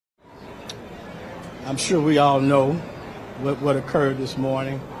I'm sure we all know what occurred this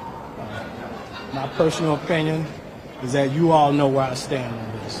morning. My personal opinion is that you all know where I stand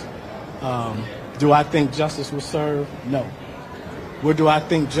on this. Do I think justice was served? No. What do I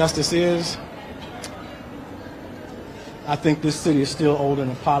think justice is? I think this city is still owed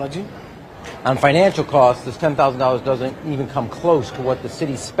an apology. On financial costs, this $10,000 doesn't even come close to what the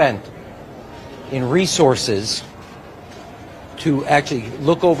city spent in resources to actually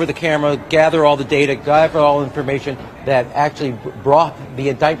look over the camera, gather all the data, gather all the information that actually brought the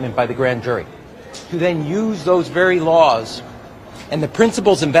indictment by the grand jury. To then use those very laws and the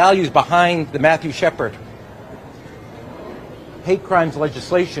principles and values behind the Matthew Shepard hate crimes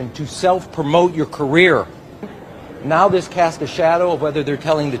legislation to self-promote your career. Now this casts a shadow of whether they're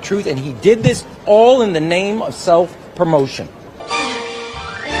telling the truth, and he did this all in the name of self-promotion.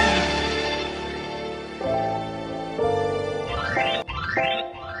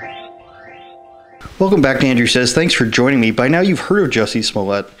 Welcome back to Andrew Says. Thanks for joining me. By now you've heard of Jussie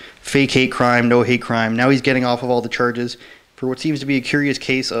Smollett. Fake hate crime, no hate crime. Now he's getting off of all the charges for what seems to be a curious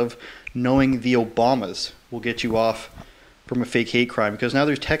case of knowing the Obamas will get you off from a fake hate crime, because now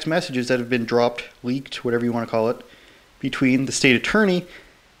there's text messages that have been dropped, leaked, whatever you want to call it, between the state attorney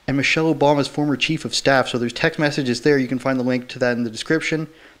and Michelle Obama's former chief of staff. So there's text messages there. You can find the link to that in the description.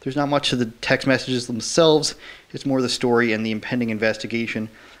 There's not much to the text messages themselves. It's more the story and the impending investigation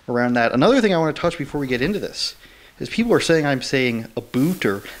around that. Another thing I want to touch before we get into this is people are saying I'm saying a boot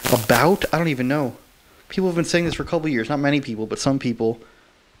or about. I don't even know. People have been saying this for a couple of years. Not many people, but some people.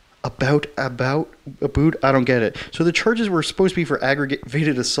 About a boot. I don't get it. So the charges were supposed to be for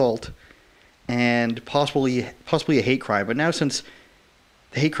aggravated assault and possibly a hate crime. But now, since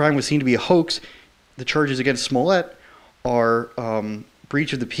the hate crime was seen to be a hoax, the charges against Smollett are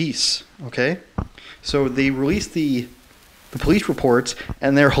breach of the peace. Okay, so they released the police reports,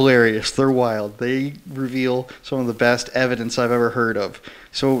 and they're hilarious. They're wild. They reveal some of the best evidence I've ever heard of.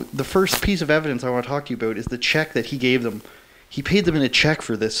 So the first piece of evidence I want to talk to you about is the check that he gave them. He paid them in a check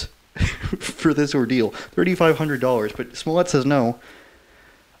for this for this ordeal, $3,500. But Smollett says no.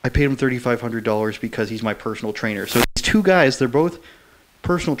 I paid him $3,500 because he's my personal trainer. So these two guys, they're both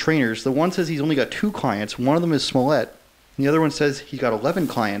personal trainers. The one says he's only got 2 clients. One of them is Smollett. And the other one says he's got 11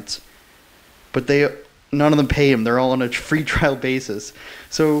 clients. But none of them pay him. They're all on a free trial basis.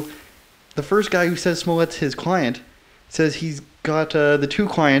 So the first guy who says Smollett's his client says he's got the 2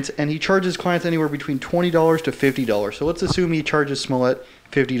 clients, and he charges clients anywhere between $20 to $50. So let's assume he charges Smollett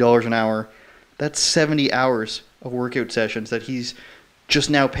 $50 an hour. That's 70 hours of workout sessions that he's just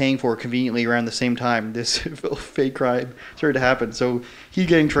now paying for conveniently around the same time this fake crime started to happen. So he's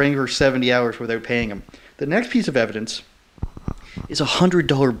getting trained for 70 hours without paying him. The next piece of evidence is a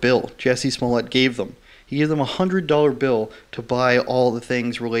 $100 bill Jussie Smollett gave them. He gave them a $100 bill to buy all the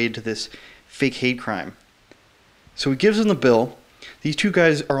things related to this fake hate crime. So he gives them the bill. These 2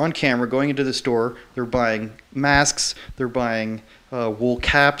 guys are on camera going into the store. They're buying masks. They're buying wool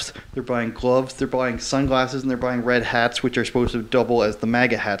caps. They're buying gloves. They're buying sunglasses. And they're buying red hats, which are supposed to double as the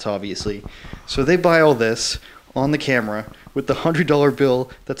MAGA hats, obviously. So they buy all this on the camera with the $100 bill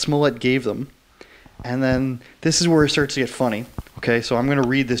that Smollett gave them. And then this is where it starts to get funny. Okay, so I'm going to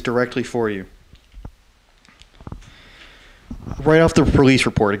read this directly for you. Right off the police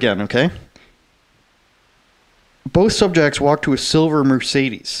report again, okay? Both subjects walked to a silver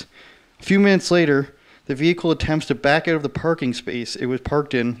Mercedes. A few minutes later, the vehicle attempts to back out of the parking space it was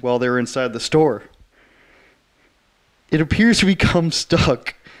parked in while they were inside the store. It appears to become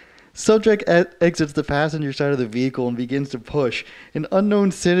stuck. Subject exits the passenger side of the vehicle and begins to push. An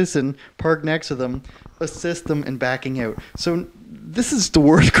unknown citizen parked next to them assists them in backing out. So this is the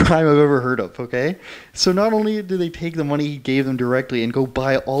worst crime I've ever heard of, okay? So not only do they take the money he gave them directly and go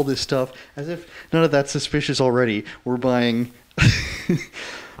buy all this stuff, as if none of that's suspicious already. We're buying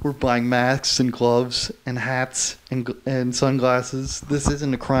we're buying masks and gloves and hats and sunglasses. This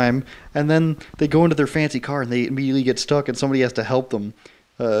isn't a crime. And then they go into their fancy car and they immediately get stuck, and somebody has to help them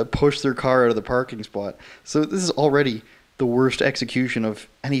push their car out of the parking spot. So this is already the worst execution of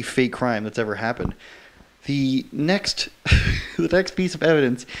any fake crime that's ever happened. The next piece of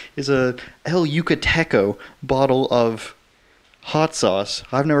evidence is a El Yucateco bottle of hot sauce.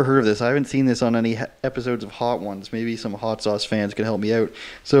 I've never heard of this. I haven't seen this on any episodes of Hot Ones. Maybe some hot sauce fans can help me out.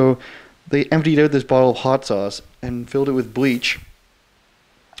 So they emptied out this bottle of hot sauce and filled it with bleach.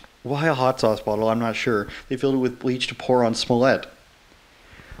 Why a hot sauce bottle? I'm not sure. They filled it with bleach to pour on Smollett.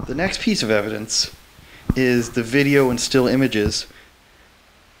 The next piece of evidence is the video and still images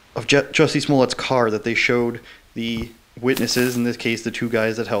of Jussie Smollett's car that they showed the witnesses, in this case the 2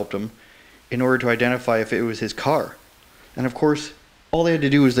 guys that helped him, in order to identify if it was his car. And of course, All they had to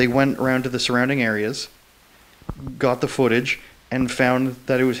do is they went around to the surrounding areas, got the footage, and found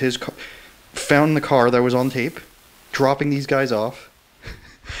that it was his car, found the car that was on tape, dropping these guys off,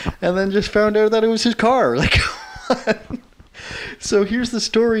 and then just found out that it was his car. Like, what? So here's the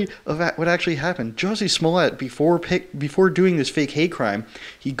story of what actually happened. Jussie Smollett, before doing this fake hate crime,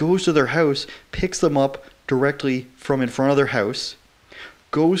 he goes to their house, picks them up directly from in front of their house,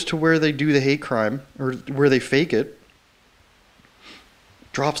 goes to where they do the hate crime, or where they fake it,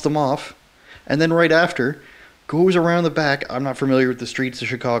 drops them off, and then right after, goes around the back. I'm not familiar with the streets of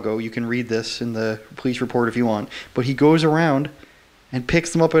Chicago. You can read this in the police report if you want. But he goes around and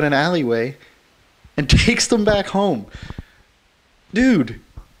picks them up in an alleyway and takes them back home. Dude,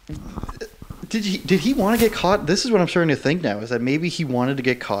 did he want to get caught? This is what I'm starting to think now, is that maybe he wanted to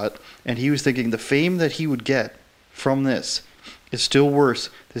get caught, and he was thinking the fame that he would get from this is still worse.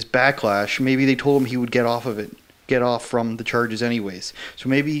 This backlash, maybe they told him he would get off from the charges anyways. So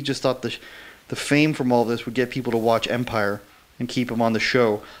maybe he just thought the fame from all this would get people to watch Empire and keep him on the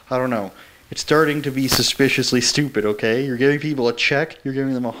show. I don't know. It's starting to be suspiciously stupid, okay? You're giving people a check. You're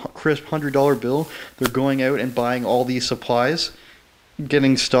giving them a crisp $100 bill. They're going out and buying all these supplies.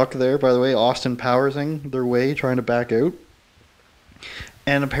 Getting stuck there, by the way. Austin Powersing their way, trying to back out.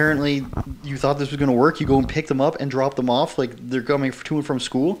 And apparently you thought this was going to work. You go and pick them up and drop them off like they're coming to and from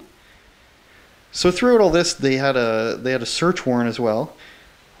school. So throughout all this, they had a search warrant as well,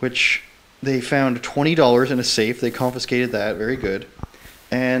 which they found $20 in a safe. They confiscated that. Very good.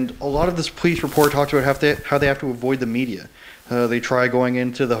 And a lot of this police report talks about how they have to avoid the media. They try going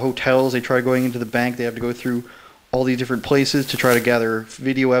into the hotels. They try going into the bank. They have to go through all these different places to try to gather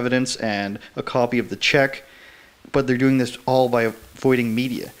video evidence and a copy of the check. But they're doing this all by avoiding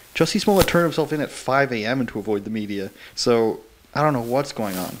media. Jussie Smollett turned himself in at 5 a.m. to avoid the media. So I don't know what's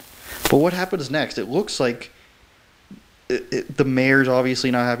going on. But what happens next? It looks like the mayor's obviously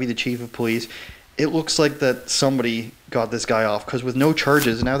not happy, the chief of police. It looks like that somebody got this guy off, because with no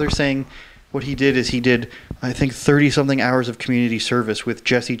charges, now they're saying what he did is he did, I think, 30-something hours of community service with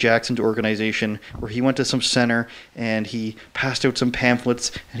Jesse Jackson's organization, where he went to some center and he passed out some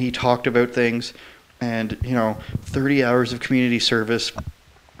pamphlets and he talked about things. And, 30 hours of community service,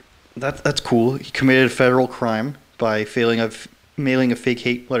 that's cool. He committed a federal crime by mailing a fake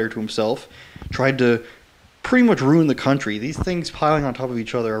hate letter to himself. Tried to pretty much ruin the country. These things piling on top of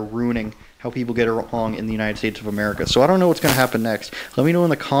each other are ruining how people get along in the United States of America. So I don't know what's going to happen next. Let me know in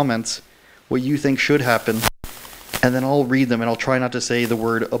the comments what you think should happen, and then I'll read them, and I'll try not to say the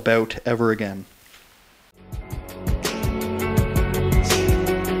word "about" ever again.